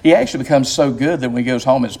boy. He actually becomes so good that when he goes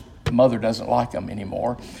home, his mother doesn't like him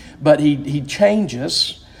anymore. But he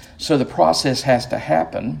changes, so the process has to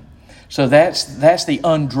happen. So that's the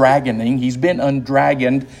undragoning. He's been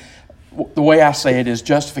undragoned. The way I say it is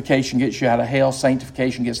justification gets you out of hell.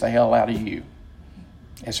 Sanctification gets the hell out of you.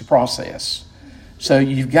 It's a process. So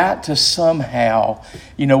you've got to somehow,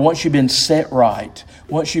 once you've been set right,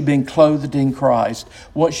 once you've been clothed in Christ,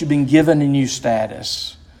 once you've been given a new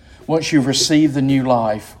status, once you've received the new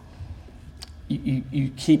life,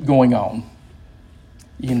 you keep going on.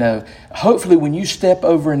 Hopefully when you step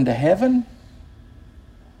over into heaven,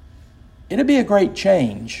 it'll be a great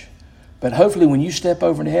change. But hopefully when you step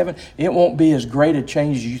over into heaven, it won't be as great a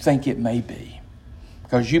change as you think it may be.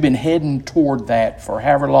 Because you've been heading toward that for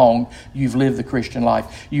however long you've lived the Christian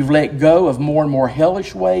life. You've let go of more and more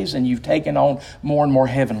hellish ways, and you've taken on more and more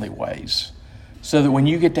heavenly ways. So that when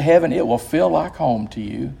you get to heaven, it will feel like home to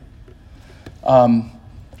you.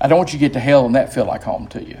 I don't want you to get to hell and that feel like home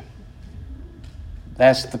to you.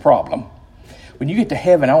 That's the problem. When you get to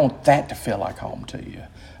heaven, I want that to feel like home to you.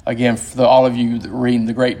 Again, for all of you that are reading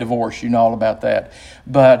The Great Divorce, you know all about that.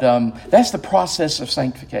 But that's the process of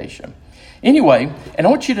sanctification. Anyway, and I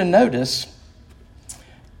want you to notice,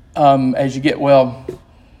 as you get,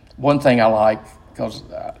 one thing I like, because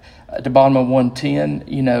at the bottom of 110,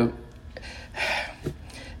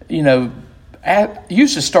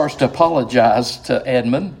 Eustace starts to apologize to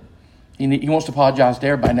Edmund. He wants to apologize to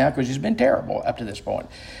everybody now because he's been terrible up to this point.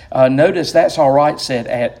 Notice that's all right, said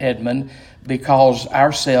Edmund, because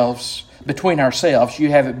between ourselves, you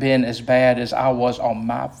haven't been as bad as I was on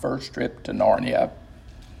my first trip to Narnia.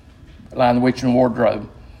 Lion, the Witch, and the Wardrobe,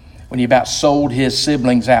 when he about sold his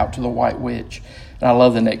siblings out to the White Witch. And I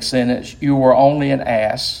love the next sentence. You were only an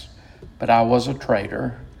ass, but I was a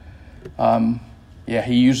traitor.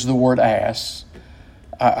 He used the word ass.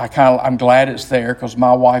 I'm glad it's there because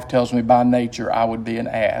my wife tells me by nature I would be an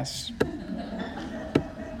ass.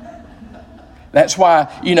 That's why,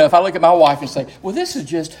 if I look at my wife and say, well, this is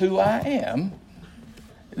just who I am.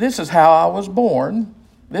 This is how I was born.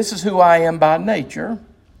 This is who I am by nature.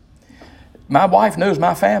 My wife knows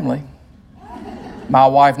my family. My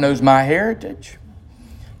wife knows my heritage.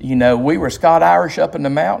 We were Scott-Irish up in the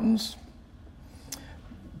mountains.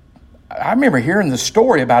 I remember hearing the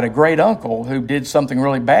story about a great uncle who did something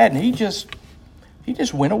really bad, and he just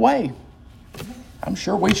went away. I'm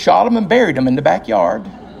sure we shot him and buried him in the backyard.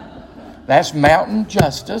 That's mountain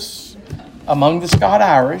justice among the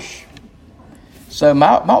Scott-Irish. So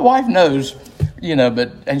my wife knows,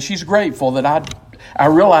 and she's grateful that I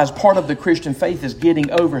realize part of the Christian faith is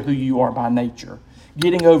getting over who you are by nature,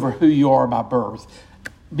 getting over who you are by birth,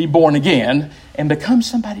 be born again, and become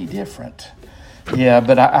somebody different. Yeah,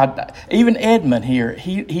 but I even Edmund here,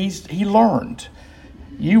 he learned.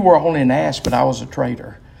 You were only an ass, but I was a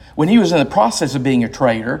traitor. When he was in the process of being a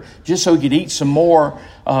traitor, just so he could eat some more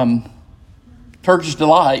Turkish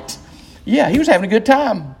delight, he was having a good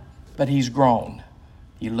time, but he's grown.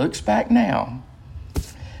 He looks back now.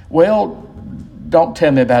 Well, don't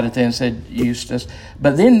tell me about it then, said Eustace.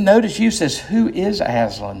 But then notice Eustace, who is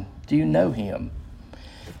Aslan? Do you know him?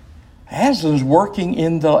 Aslan's working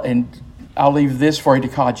and I'll leave this for you to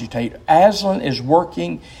cogitate. Aslan is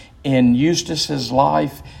working in Eustace's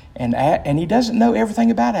life, and he doesn't know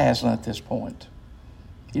everything about Aslan at this point.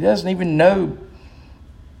 He doesn't even know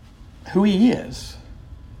who he is.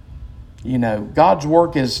 God's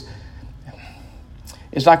work is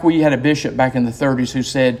like we had a bishop back in the 30s who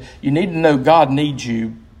said, you need to know God needs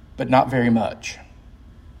you, but not very much.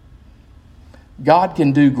 God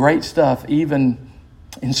can do great stuff even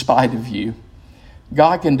in spite of you.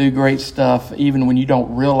 God can do great stuff even when you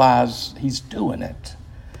don't realize he's doing it.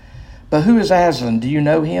 But who is Aslan? Do you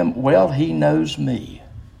know him? Well, he knows me.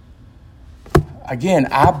 Again,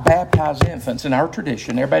 I baptize infants in our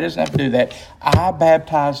tradition. Everybody doesn't have to do that. I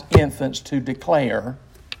baptize infants to declare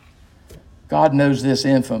God knows this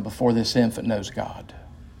infant before this infant knows God.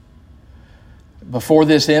 Before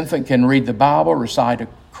this infant can read the Bible, recite a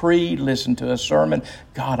creed, listen to a sermon,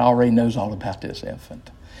 God already knows all about this infant.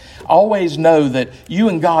 Always know that you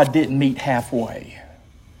and God didn't meet halfway.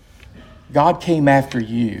 God came after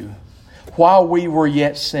you. While we were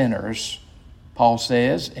yet sinners, Paul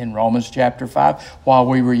says in Romans chapter 5, while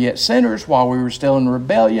we were yet sinners, while we were still in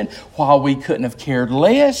rebellion, while we couldn't have cared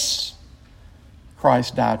less,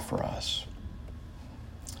 Christ died for us.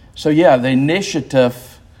 So the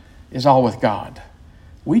initiative is all with God.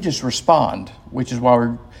 We just respond, which is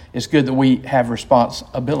why it's good that we have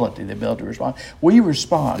responsibility, the ability to respond. We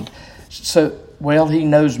respond. So, he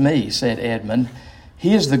knows me, said Edmund.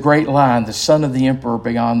 He is the great lion, the son of the emperor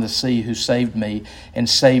beyond the sea who saved me and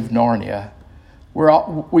saved Narnia.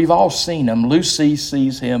 We've all seen him. Lucy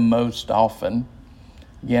sees him most often.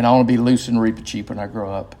 Again, I want to be loose and reap cheap when I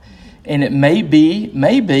grow up. And it may be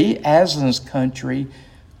Aslan's country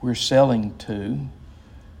we're selling to.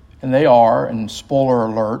 And they are, and spoiler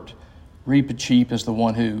alert, Reepicheep is the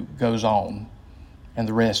one who goes on, and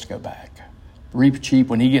the rest go back. Reepicheep,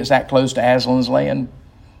 when he gets that close to Aslan's land,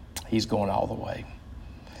 he's going all the way.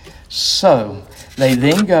 So, they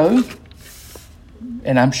then go,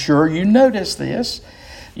 and I'm sure you notice this,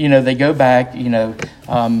 they go back,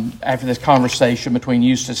 after this conversation between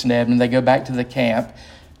Eustace and Edmund, they go back to the camp.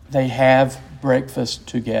 They have breakfast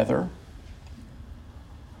together.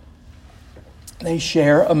 They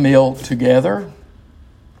share a meal together.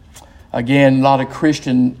 Again, a lot of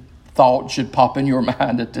Christian thought should pop in your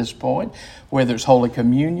mind at this point, whether it's Holy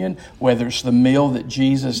Communion, whether it's the meal that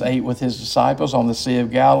Jesus ate with his disciples on the Sea of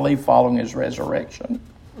Galilee following his resurrection.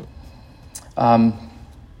 And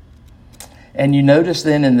you notice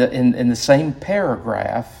then in the same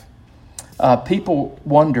paragraph, people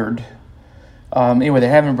wondered. They're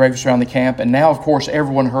having breakfast around the camp, and now, of course,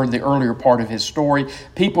 everyone heard the earlier part of his story.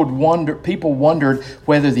 People wondered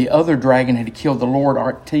whether the other dragon had killed the Lord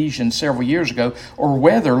Artesian several years ago, or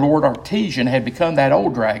whether Lord Artesian had become that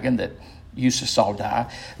old dragon that Eustace saw die.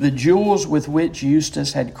 The jewels with which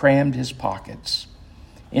Eustace had crammed his pockets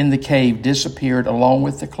in the cave disappeared along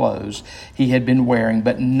with the clothes he had been wearing,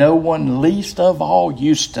 but no one, least of all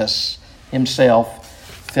Eustace himself,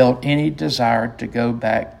 felt any desire to go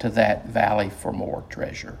back to that valley for more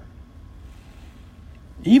treasure.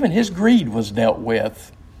 Even his greed was dealt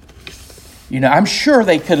with. I'm sure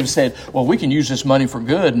they could have said, well, we can use this money for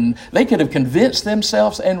good. And they could have convinced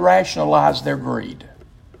themselves and rationalized their greed.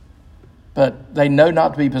 But they know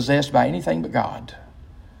not to be possessed by anything but God.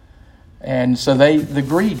 And so the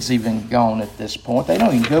greed's even gone at this point. They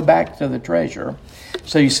don't even go back to the treasure.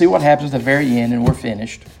 So you see what happens at the very end, and we're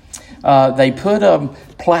finished. They put a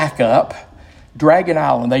plaque up, Dragon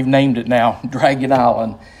Island. They've named it now, Dragon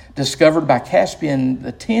Island. Discovered by Caspian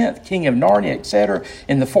the 10th, king of Narnia, etc.,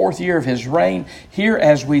 in the 4th year of his reign. Here,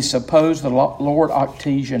 as we suppose, the Lord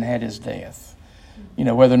Octavian had his death.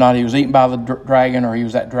 Whether or not he was eaten by the dragon or he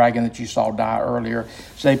was that dragon that you saw die earlier.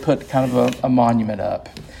 So they put kind of a monument up.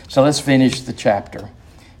 So let's finish the chapter.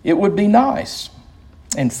 It would be nice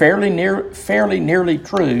and fairly nearly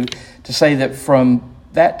true to say that from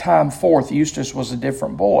that time forth, Eustace was a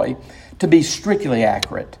different boy. To be strictly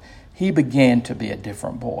accurate, he began to be a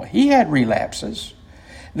different boy. He had relapses.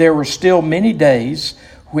 There were still many days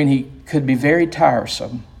when he could be very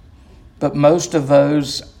tiresome, but most of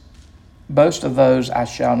those I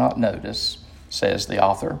shall not notice, says the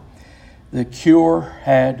author. The cure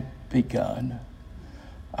had begun.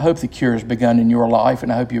 I hope the cure has begun in your life,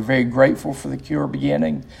 and I hope you're very grateful for the cure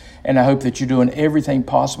beginning, and I hope that you're doing everything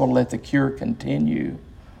possible to let the cure continue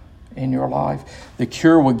in your life. The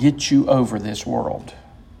cure will get you over this world.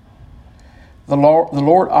 The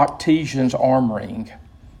Lord Octavian's arm ring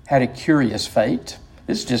had a curious fate.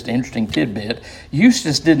 This is just an interesting tidbit.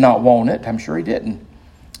 Eustace did not want it. I'm sure he didn't.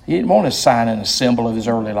 He didn't want a sign and a symbol of his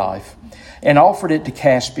early life. And offered it to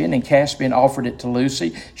Caspian, and Caspian offered it to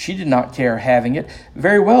Lucy. She did not care having it.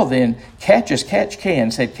 Very well then, catch as catch can,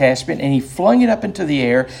 said Caspian, and he flung it up into the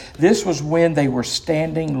air. This was when they were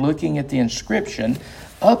standing looking at the inscription.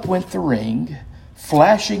 Up went the ring,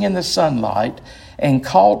 flashing in the sunlight, and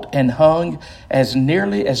caught and hung as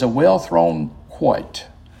nearly as a well-thrown quoit.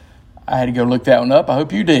 I had to go look that one up. I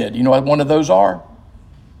hope you did. You know what one of those are?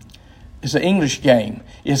 It's an English game.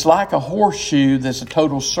 It's like a horseshoe that's a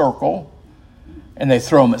total circle, and they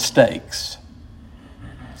throw them at stakes.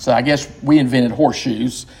 So I guess we invented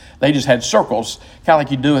horseshoes. They just had circles, kind of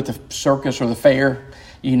like you do at the circus or the fair.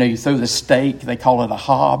 You throw the stake. They call it a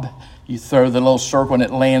hob. You throw the little circle, and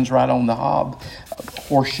it lands right on the hob,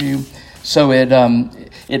 horseshoe. So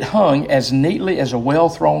it hung as neatly as a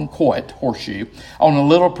well-thrown quoit, horseshoe, on a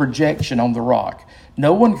little projection on the rock.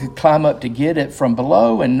 No one could climb up to get it from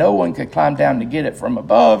below, and no one could climb down to get it from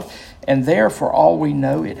above. And there, for all we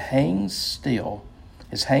know, it hangs still.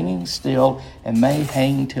 It's hanging still and may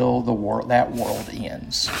hang till that world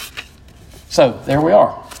ends. So there we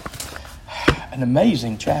are. An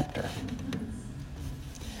amazing chapter.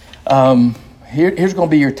 Here's going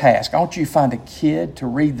to be your task. I want you to find a kid to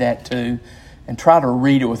read that to and try to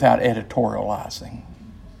read it without editorializing.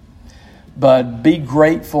 But be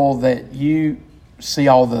grateful that you see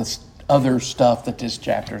all the other stuff that this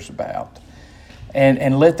chapter is about.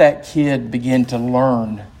 And let that kid begin to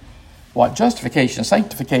learn what justification,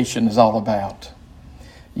 sanctification is all about.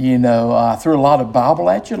 I threw a lot of Bible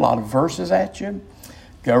at you, a lot of verses at you.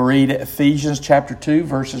 Go read Ephesians chapter 2,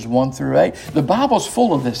 verses 1 through 8. The Bible's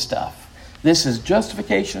full of this stuff. This is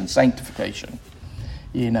justification, sanctification.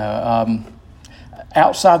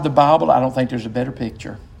 Outside the Bible, I don't think there's a better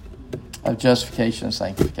picture of justification and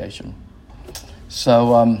sanctification.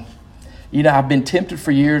 So, I've been tempted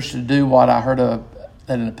for years to do what I heard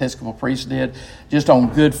that an Episcopal priest did. Just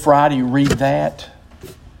on Good Friday, read that.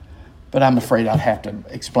 But I'm afraid I'd have to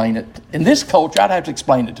explain it. In this culture, I'd have to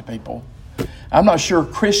explain it to people. I'm not sure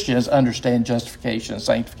Christians understand justification and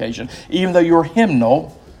sanctification, even though your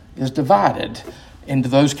hymnal is divided into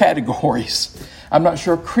those categories. I'm not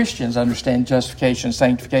sure Christians understand justification and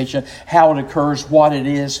sanctification, how it occurs, what it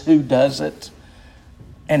is, who does it,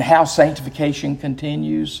 and how sanctification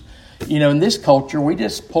continues. In this culture, we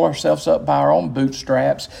just pull ourselves up by our own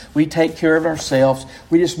bootstraps. We take care of ourselves.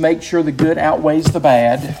 We just make sure the good outweighs the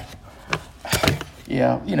bad.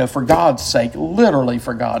 For God's sake, literally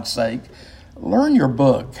for God's sake, learn your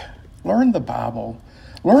book. Learn the Bible.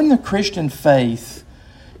 Learn the Christian faith.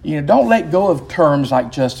 Don't let go of terms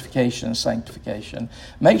like justification and sanctification.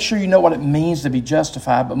 Make sure you know what it means to be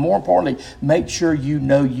justified, but more importantly, make sure you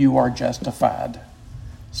know you are justified.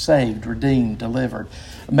 Saved, redeemed, delivered.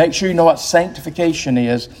 Make sure you know what sanctification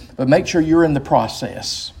is, but make sure you're in the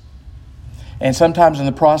process. And sometimes in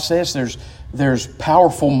the process, there's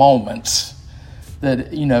powerful moments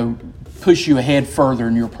that, push you ahead further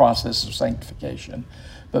in your process of sanctification.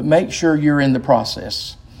 But make sure you're in the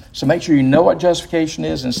process. So make sure you know what justification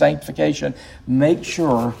is and sanctification. Make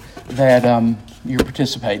sure that you're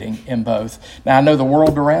participating in both. Now, I know the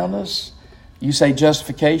world around us, you say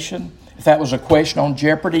justification. If that was a question on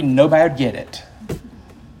Jeopardy, nobody would get it.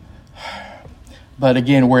 But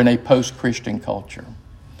again, we're in a post-Christian culture.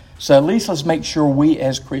 So at least let's make sure we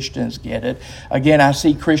as Christians get it. Again, I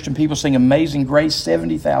see Christian people sing Amazing Grace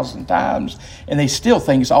 70,000 times, and they still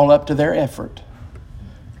think it's all up to their effort.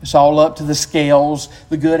 It's all up to the scales,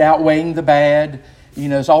 the good outweighing the bad. You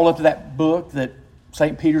know, it's all up to that book that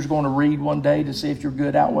St. Peter's going to read one day to see if your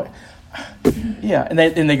good outweigh. Yeah, and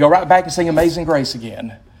they go right back and sing Amazing Grace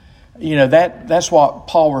again. You know, that's what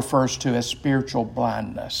Paul refers to as spiritual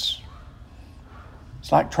blindness.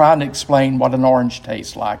 It's like trying to explain what an orange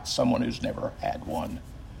tastes like to someone who's never had one.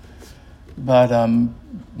 But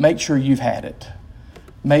make sure you've had it.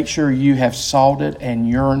 Make sure you have sought it and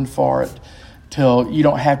yearned for it till you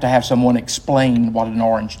don't have to have someone explain what an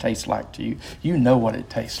orange tastes like to you. You know what it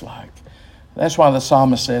tastes like. That's why the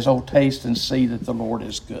psalmist says, "Oh, taste and see that the Lord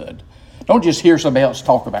is good." Don't just hear somebody else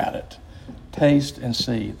talk about it. Taste and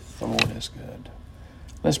see that the Lord is good.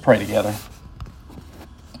 Let's pray together.